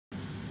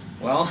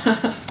Well,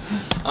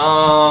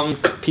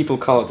 people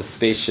call it the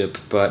spaceship,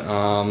 but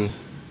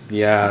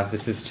yeah,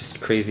 this is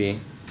just crazy.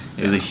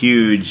 It was a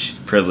huge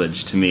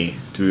privilege to me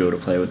to be able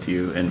to play with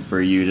you and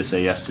for you to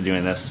say yes to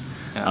doing this.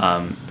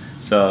 Yeah.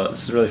 So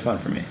this is really fun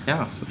for me.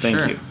 Yeah, so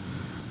thank you.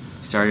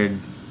 Started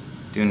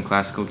doing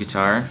classical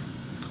guitar,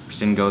 which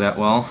didn't go that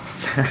well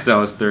because I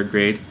was 3rd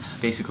grade.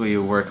 Basically,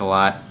 you work a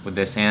lot with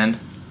this hand.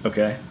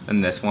 Okay.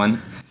 And this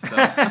one. So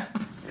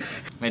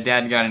my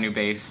dad got a new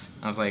bass.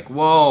 I was like,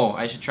 whoa,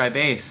 I should try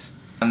bass.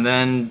 And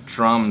then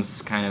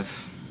drums kind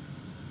of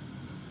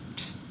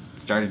just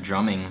started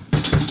drumming.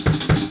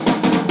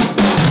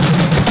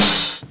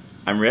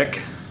 I'm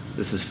Rick,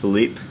 this is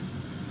Filipp,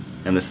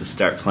 and this is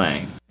Start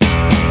Playing.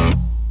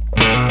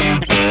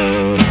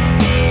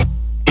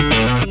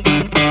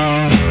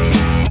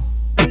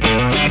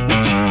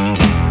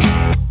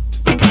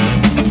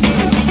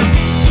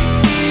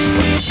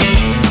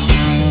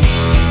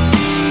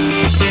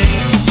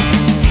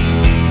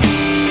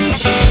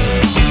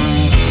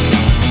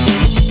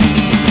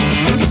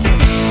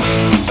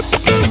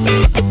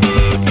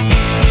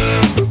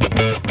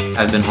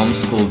 I've been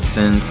homeschooled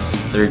since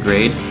 3rd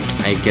grade.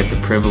 I get the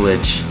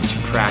privilege to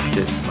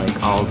practice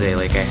like all day,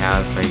 like I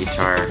have my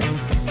guitar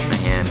in my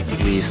hand at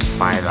least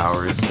 5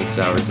 hours, 6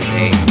 hours a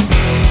day.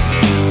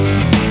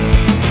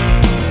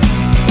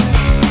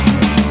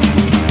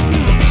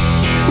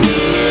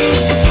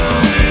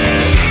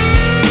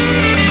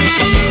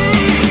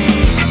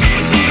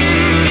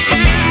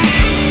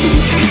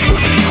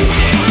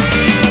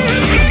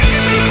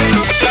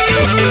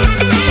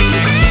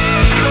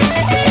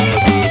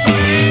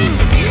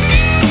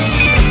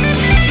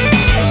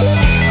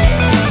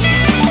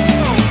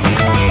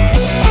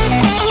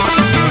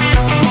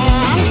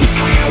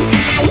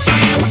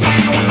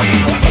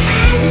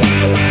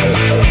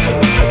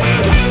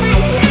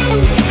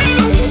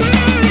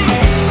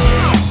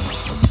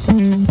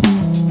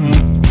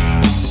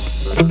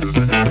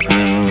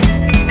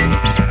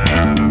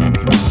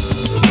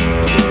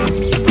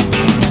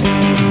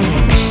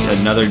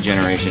 Another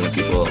generation of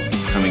people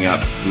coming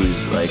up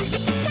who's like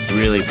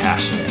really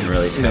passionate and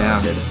really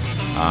talented.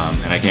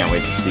 Yeah. And I can't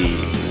wait to see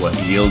what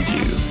you'll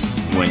do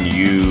when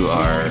you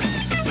are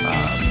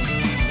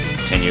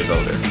 10 years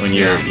older, when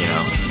you're, you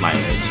know, my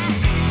age.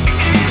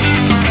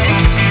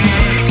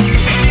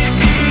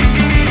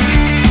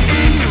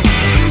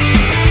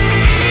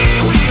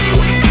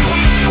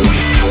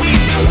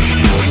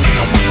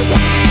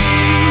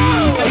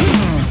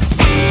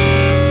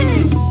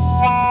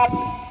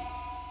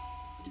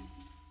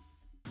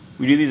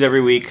 We do these every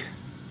week.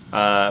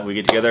 We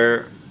get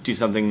together, do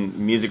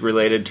something music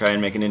related, try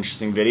and make an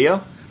interesting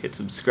video. Hit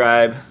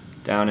subscribe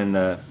down in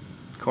the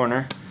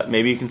corner.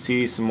 Maybe you can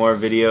see some more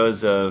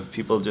videos of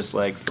people just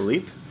like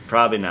Filipp.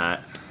 Probably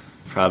not.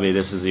 Probably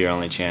this is your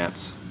only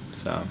chance.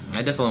 So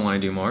I definitely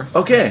want to do more.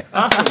 Okay,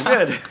 awesome,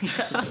 good.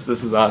 Yes,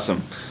 this is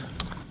awesome.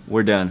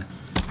 We're done.